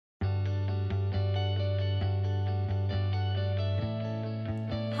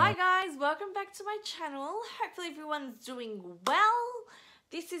Hi guys, welcome back to my channel. Hopefully everyone's doing well.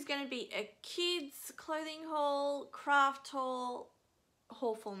 This is going to be a kids clothing haul, craft haul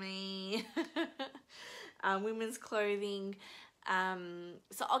for me, women's clothing.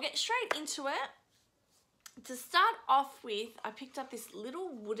 So I'll get straight into it. To start off with, I picked up this little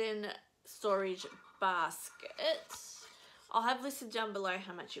wooden storage basket. I'll have listed down below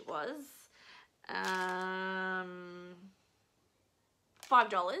how much it was.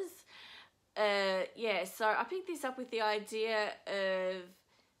 $5. Yeah, so I picked this up with the idea of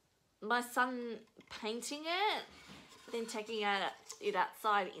my son painting it, then taking it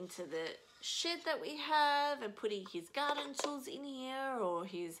outside into the shed that we have and putting his garden tools in here, or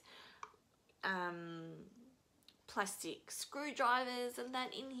his plastic screwdrivers and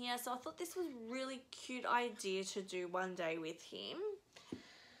that in here. So I thought this was a really cute idea to do one day with him.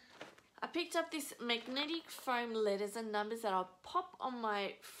 I picked up this magnetic foam letters and numbers that I'll pop on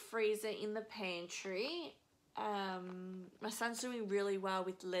my freezer in the pantry. My son's doing really well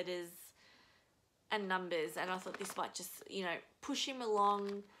with letters and numbers, and I thought this might just, you know, push him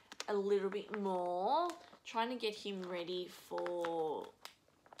along a little bit more, trying to get him ready for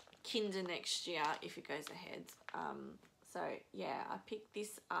kinder next year if it goes ahead. So yeah, I picked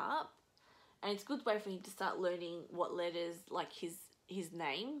this up, and it's a good way for him to start learning what letters, like his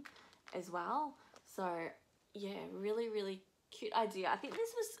name as well. So yeah, really cute idea. I think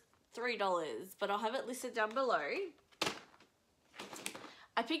this was $3, but I'll have it listed down below.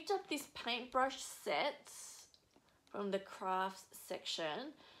 I picked up this paintbrush set from the crafts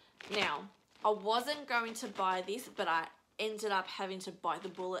section. Now, I wasn't going to buy this, but I ended up having to bite the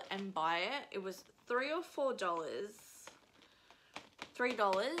bullet and buy it. It was $3 or $4.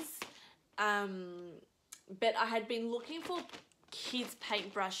 $3. But I had been looking for kids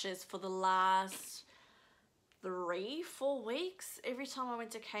paintbrushes for the last 3-4 weeks. Every time I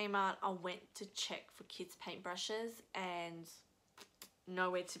went to Kmart, I went to check for kids paintbrushes and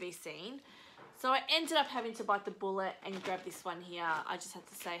nowhere to be seen. So I ended up having to bite the bullet and grab this one here. I just had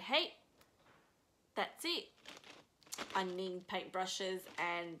to say, hey, that's it. I need paintbrushes,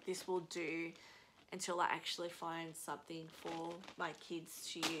 and this will do until I actually find something for my kids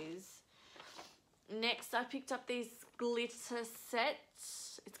to use. Next, I picked up these glitter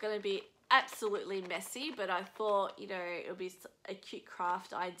sets. It's going to be absolutely messy, but I thought, you know, it'll be a cute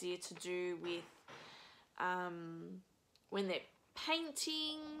craft idea to do with when they're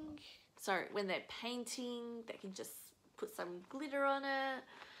painting. Sorry, when they're painting, they can just put some glitter on it.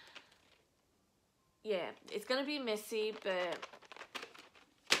 Yeah, it's going to be messy, but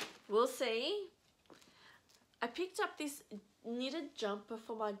we'll see. I picked up this knitted jumper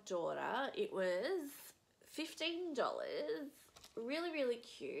for my daughter. It was $15. Really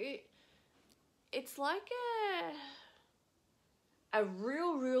cute. It's like a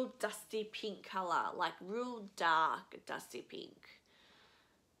real dusty pink color, like real dark dusty pink.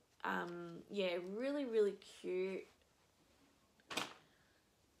 Yeah, really cute.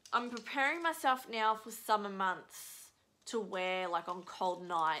 I'm preparing myself now for summer months to wear, like, on cold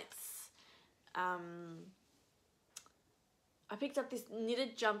nights. I picked up this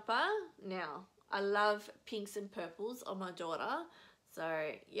knitted jumper. Now, I love pinks and purples on my daughter.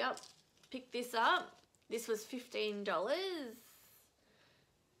 So, yep, picked this up. This was $15.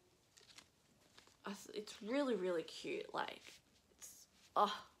 It's really cute. Like, it's,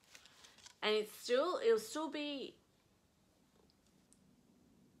 oh, and it'll still be,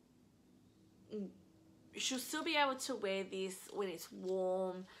 she'll still be able to wear this when it's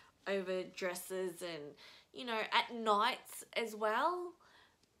warm over dresses and, you know, at nights as well.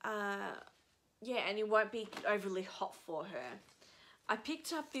 Yeah, and it won't be overly hot for her. I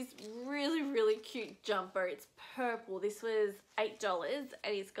picked up this really cute jumper. It's purple. This was $8,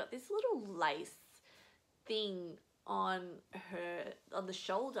 and it's got this little lace thing on the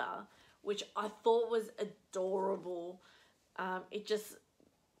shoulder, which I thought was adorable. It just,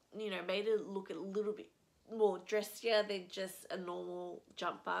 you know, made it look a little bit more dressier than just a normal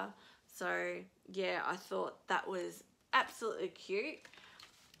jumper. So yeah, I thought that was absolutely cute.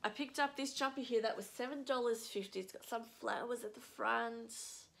 I picked up this jumper here that was $7.50. It's got some flowers at the front.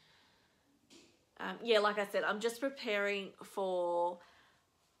 Yeah, like I said, I'm just preparing for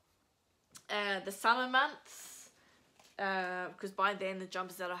the summer months, because by then the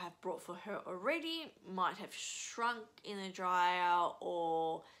jumpers that I have brought for her already might have shrunk in the dryer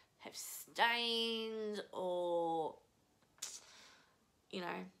or have stained or, you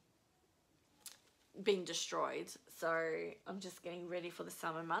know, been destroyed. So I'm just getting ready for the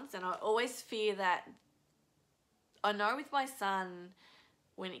summer months, and I always fear that, I know with my son,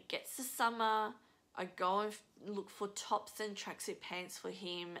 when it gets to summer, I go and look for tops and tracksuit pants for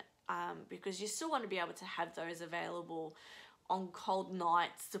him, because you still want to be able to have those available on cold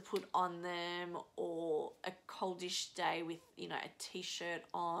nights to put on them, or a coldish day with, you know, a t-shirt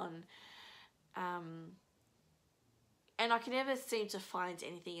on. And I can never seem to find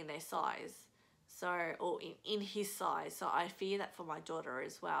anything in their size. So, or in his size. So I fear that for my daughter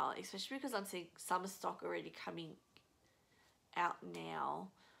as well, especially because I'm seeing summer stock already coming out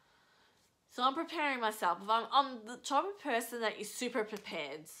now. So I'm preparing myself. I'm the type of person that is super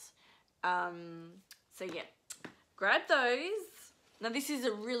prepared. So yeah, grab those. Now this is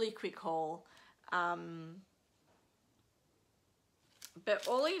a really quick haul. But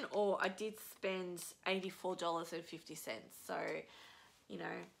all in all, I did spend $84.50. So, you know,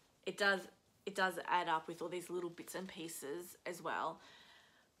 it does add up with all these little bits and pieces as well.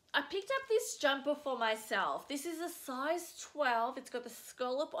 I picked up this jumper for myself. This is a size 12. It's got the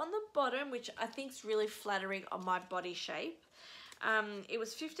scallop on the bottom, which I think is really flattering on my body shape. It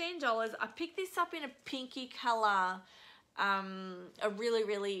was $15. I picked this up in a pinky color, a really,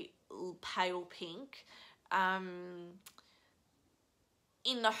 really pale pink.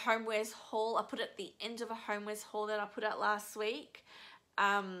 In the homewares haul, I put it at the end of a homewares haul that I put out last week.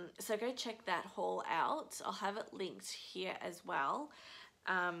 So go check that haul out. I'll have it linked here as well.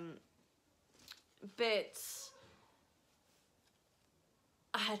 But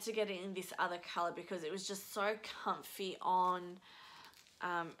I had to get it in this other color because it was just so comfy on,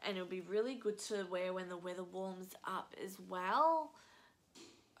 and it'll be really good to wear when the weather warms up as well,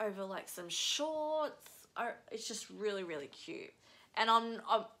 over like some shorts. It's just really, really cute. And I'm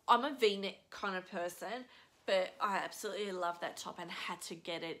a V-neck kind of person, but I absolutely love that top and had to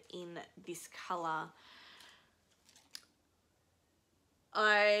get it in this color.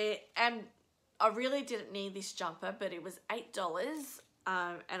 I really didn't need this jumper, but it was $8,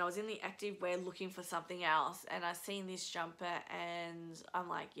 and I was in the activewear looking for something else, and I seen this jumper, and I'm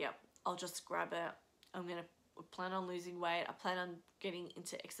like, yep, I'll just grab it. I'm gonna plan on losing weight. I plan on getting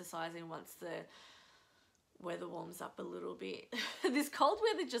into exercising once the weather warms up a little bit. This cold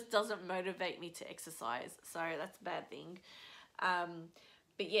weather just doesn't motivate me to exercise, so that's a bad thing.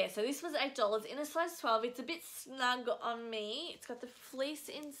 But yeah, so this was $8 in a size 12. It's a bit snug on me. It's got the fleece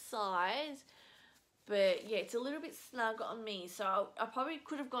inside, but yeah, it's a little bit snug on me. So I probably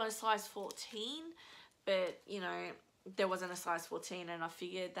could have gone a size 14, but you know, there wasn't a size 14, and I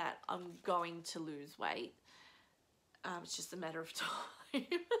figured that I'm going to lose weight. It's just a matter of time.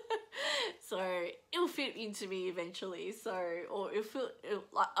 So it'll fit into me eventually. So, or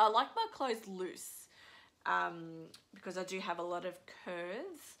I like my clothes loose, because I do have a lot of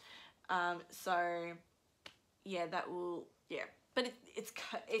curves. So yeah, that will, yeah. But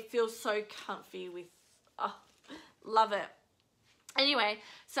it feels so comfy with, oh, love it. Anyway,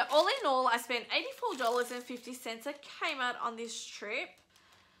 so all in all, I spent $84.50 at Kmart on this trip.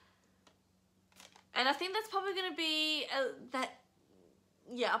 And I think that's probably going to be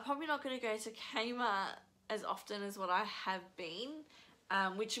yeah, I'm probably not going to go to Kmart as often as what I have been,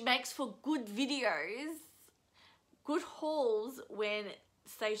 which makes for good videos, good hauls when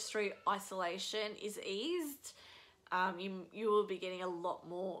stage 3 isolation is eased. You will be getting a lot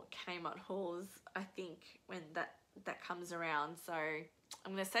more Kmart hauls, I think, when that comes around. So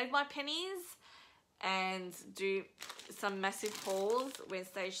I'm going to save my pennies and do some massive hauls when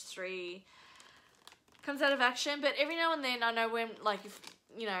stage 3 comes out of action. But every now and then, I know when, like, if,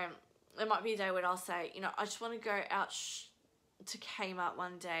 you know, there might be a day when I'll say, you know, I just want to go out to Kmart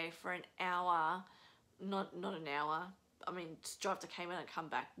one day for an hour, not an hour. I mean, just drive to Kmart and come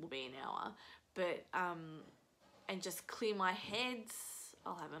back will be an hour. But, and just clear my head.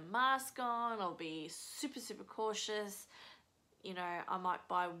 I'll have a mask on. I'll be super, super cautious. You know, I might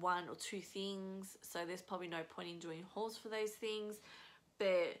buy 1 or 2 things. So there's probably no point in doing hauls for those things.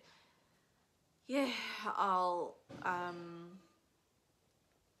 But yeah, I'll,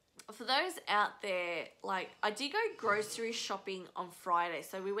 for those out there, like, I did go grocery shopping on Friday.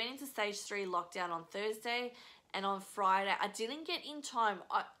 So we went into stage 3 lockdown on Thursday, and on Friday, I didn't get in time.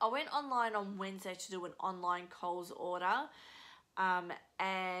 I went online on Wednesday to do an online Coles order,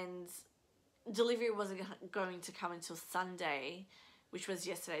 and delivery wasn't going to come until Sunday, which was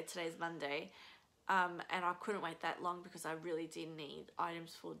yesterday. Today's Monday, and I couldn't wait that long because I really did need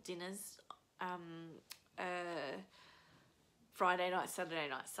items for dinners. Friday night, Saturday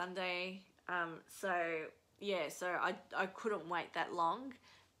night, Sunday. So yeah, so I couldn't wait that long.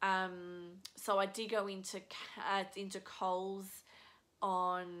 So I did go into Coles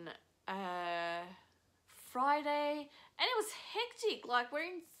on Friday, and it was hectic. Like, we're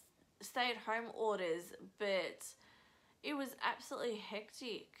in stay-at-home orders, but it was absolutely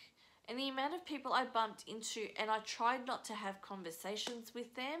hectic. And the amount of people I bumped into, and I tried not to have conversations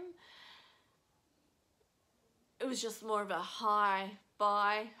with them. It was just more of a hi,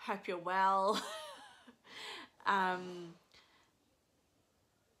 bye, hope you're well.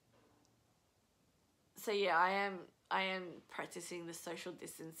 So yeah, I am practicing the social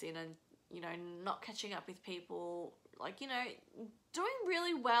distancing and, you know, not catching up with people, like, you know, doing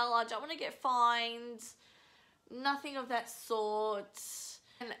really well. I don't want to get fined, nothing of that sort.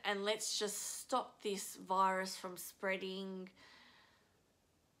 And let's just stop this virus from spreading.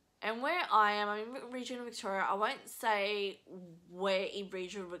 And where I am, I'm in regional Victoria. I won't say where in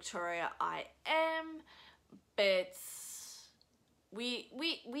regional Victoria I am, but we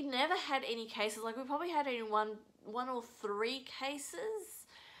never had any cases. Like, we probably had only one or three cases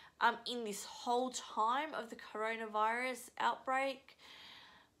in this whole time of the coronavirus outbreak.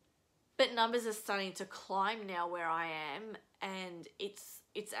 But numbers are starting to climb now where I am, and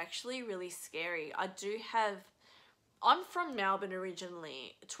it's actually really scary. I'm from Melbourne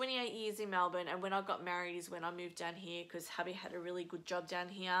originally, 28 years in Melbourne, and when I got married is when I moved down here because hubby had a really good job down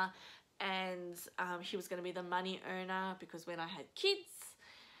here, and he was going to be the money earner because when I had kids,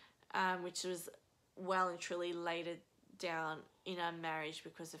 which was well and truly later down in our marriage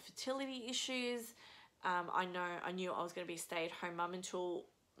because of fertility issues, I knew I was going to be a stay-at-home mum until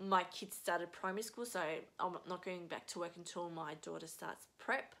my kids started primary school, so I'm not going back to work until my daughter starts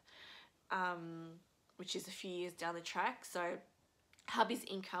prep, which is a few years down the track. So hubby's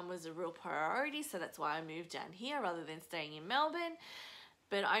income was a real priority, so that's why I moved down here rather than staying in Melbourne.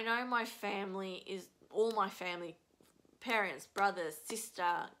 But I know all my family, parents, brothers,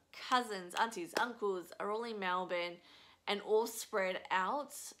 sister, cousins, aunties, uncles are all in Melbourne and all spread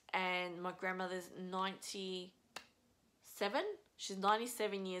out. And my grandmother's 97. She's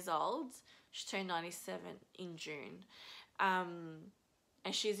 97 years old. She turned 97 in June. And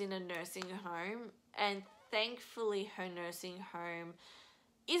she's in a nursing home. And thankfully her nursing home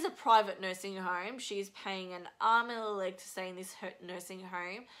is a private nursing home. She's paying an arm and a leg to stay in this nursing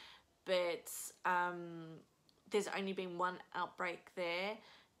home. But there's only been one outbreak there.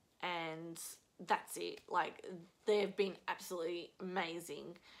 And that's it. Like, they've been absolutely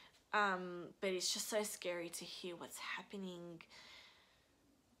amazing. But it's just so scary to hear what's happening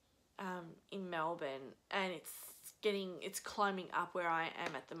in Melbourne, and it's climbing up where I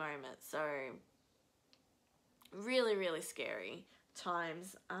am at the moment. So really, really scary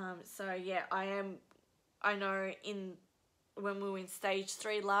times. So yeah, I know when we were in stage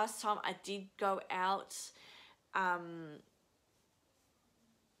 3 last time, I did go out,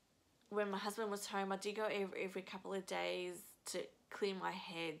 when my husband was home, I did go every couple of days to clear my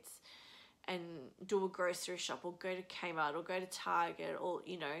head and do a grocery shop, or go to Kmart, or go to Target, or,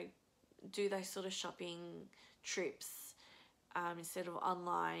 you know, do those sort of shopping trips instead of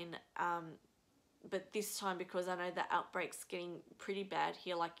online. But this time, because I know the outbreak's getting pretty bad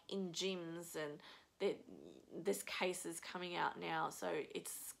here, like in gyms, and there's cases coming out now, so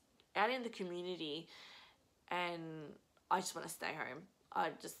it's out in the community, and I just want to stay home.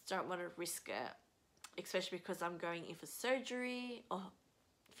 I just don't want to risk it, especially because I'm going in for surgery. Oh,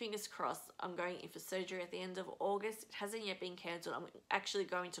 fingers crossed, I'm going in for surgery at the end of August. It hasn't yet been cancelled. I'm actually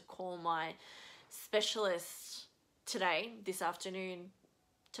going to call my specialist this afternoon,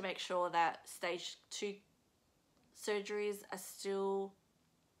 to make sure that stage 2 surgeries are still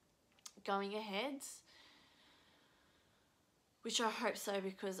going ahead, which I hope so,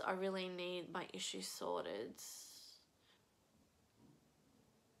 because I really need my issues sorted.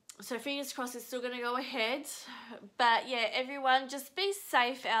 So fingers crossed it's still going to go ahead. But yeah, everyone, just be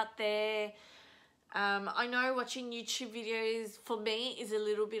safe out there. I know watching YouTube videos for me is a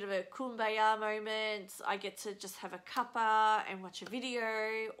little bit of a kumbaya moment. I get to just have a cuppa and watch a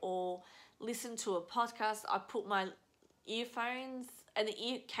video or listen to a podcast. I put my earphones, and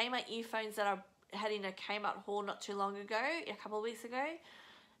the Kmart earphones that I had in a Kmart haul not too long ago, a couple of weeks ago.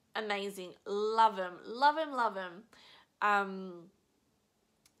 Amazing. Love them. Love them, love them.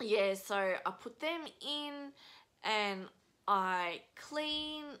 Yeah, so I put them in and I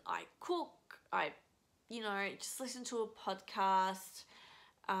clean, I cook, I, you know, just listen to a podcast,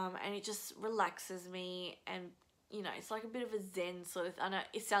 and it just relaxes me. And, you know, it's like a bit of a zen sort of, I know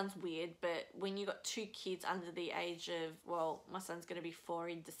it sounds weird, but when you got 2 kids under the age of, well, my son's going to be 4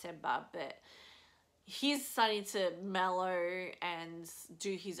 in December, but he's starting to mellow and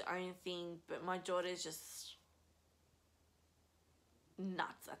do his own thing, but my daughter's just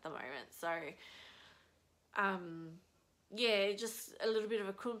nuts at the moment. So yeah, just a little bit of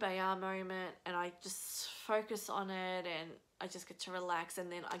a kumbaya moment, and I just focus on it, and I just get to relax,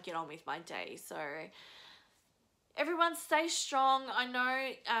 and then I get on with my day. So everyone stay strong. I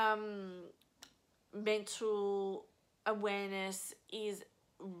know mental awareness is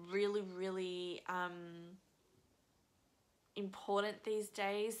really, really important these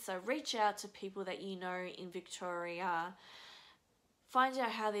days. So reach out to people that you know in Victoria. Find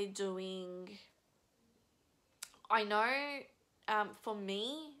out how they're doing. I know for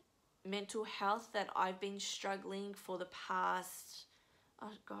me, mental health, that I've been struggling for the past,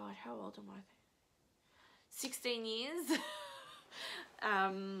 oh God, how old am I? 16 years.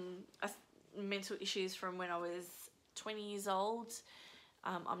 Mental issues from when I was 20 years old.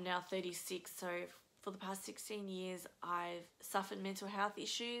 I'm now 36, so for the past 16 years I've suffered mental health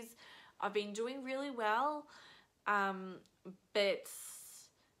issues. I've been doing really well, but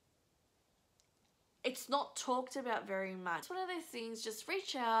it's not talked about very much. It's one of those things, just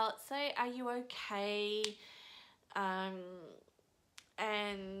reach out, say, are you okay?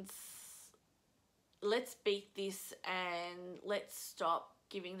 And let's beat this, and let's stop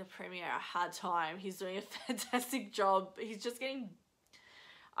giving the Premier a hard time. He's doing a fantastic job. He's just getting,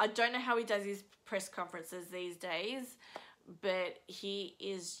 I don't know how he does his press conferences these days, but he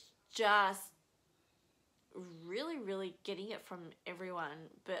is just really, really getting it from everyone.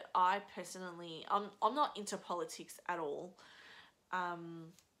 But I personally, I'm not into politics at all.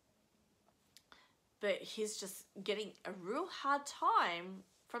 But he's just getting a real hard time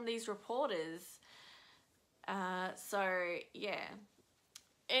from these reporters. So yeah.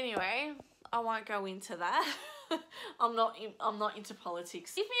 Anyway, I won't go into that. I'm not into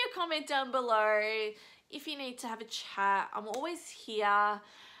politics. Leave me a comment down below if you need to have a chat. I'm always here.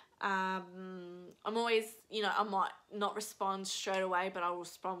 I'm always, you know, I might not respond straight away, but I'll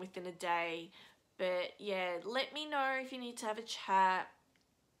respond within a day. But yeah, let me know if you need to have a chat.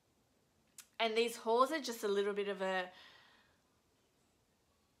 And these hauls are just a little bit of a,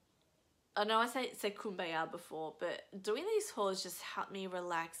 I know I said kumbaya before, but doing these hauls just help me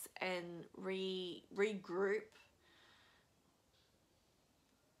relax and regroup.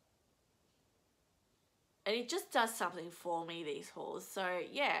 And it just does something for me, these hauls. So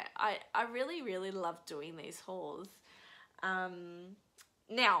yeah, I really, really love doing these hauls.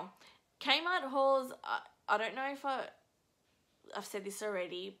 Now, Kmart hauls, I don't know if I've said this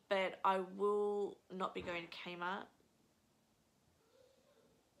already, but I will not be going to Kmart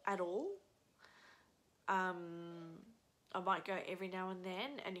at all. I might go every now and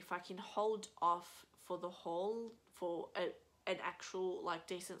then, and if I can hold off for the haul, for an actual like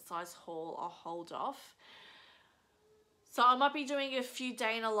decent size haul, I'll hold off. So I might be doing a few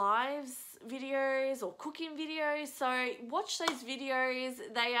day in a lives videos or cooking videos, so watch those videos.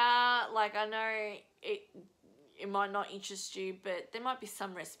 They are, like, I know it might not interest you, but there might be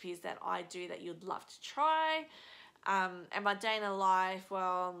some recipes that I do that you'd love to try. And my day in a life,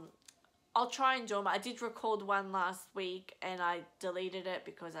 well, I'll try and do them. I did record one last week and I deleted it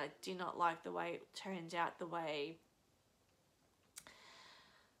because I did not like the way it turned out, the way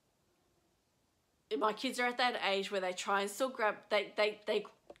my kids are at that age where they try and still grab, they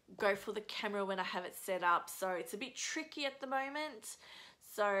go for the camera when I have it set up. So it's a bit tricky at the moment.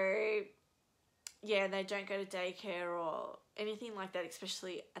 So yeah, they don't go to daycare or anything like that,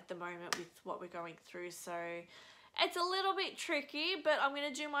 especially at the moment with what we're going through. So it's a little bit tricky, but I'm going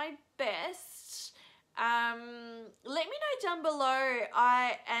to do my best. Let me know down below.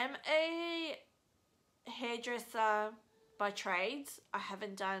 I am a hairdresser by trades. I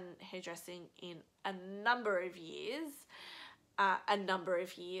haven't done hairdressing in a number of years.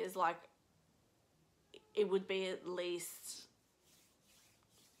 Like, it would be at least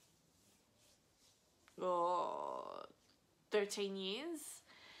 13 years.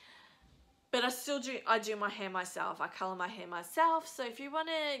 But I do my hair myself. I colour my hair myself. So if you want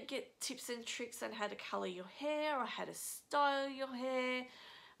to get tips and tricks on how to colour your hair or how to style your hair,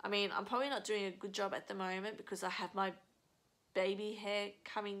 I mean, I'm probably not doing a good job at the moment because I have my baby hair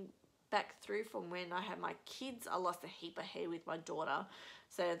coming back through from when I had my kids. I lost a heap of hair with my daughter.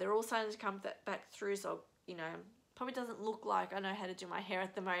 So they're all starting to come back through. So, you know, probably doesn't look like I know how to do my hair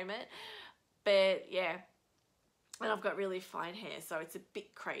at the moment. But yeah, and I've got really fine hair, so it's a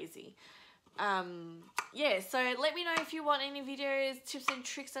bit crazy. Yeah, so let me know if you want any videos, tips and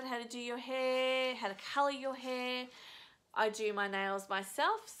tricks on how to do your hair, how to color your hair. I do my nails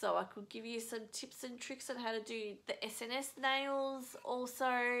myself, so I could give you some tips and tricks on how to do the SNS nails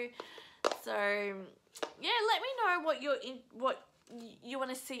also. So yeah, let me know what you want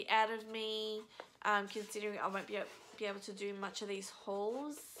to see out of me, considering I won't be able to do much of these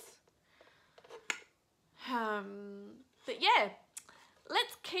hauls. But yeah,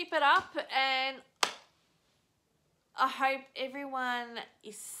 let's keep it up, and I hope everyone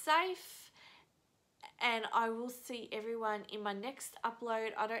is safe and I will see everyone in my next upload.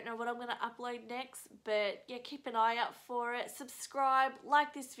 I don't know what I'm going to upload next, but yeah, keep an eye out for it. Subscribe,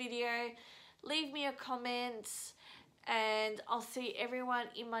 like this video, leave me a comment, and I'll see everyone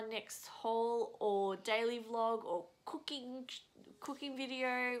in my next haul or daily vlog or cooking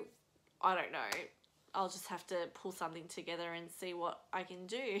video. I don't know. I'll just have to pull something together and see what I can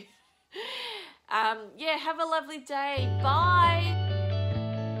do. Yeah, have a lovely day. Bye.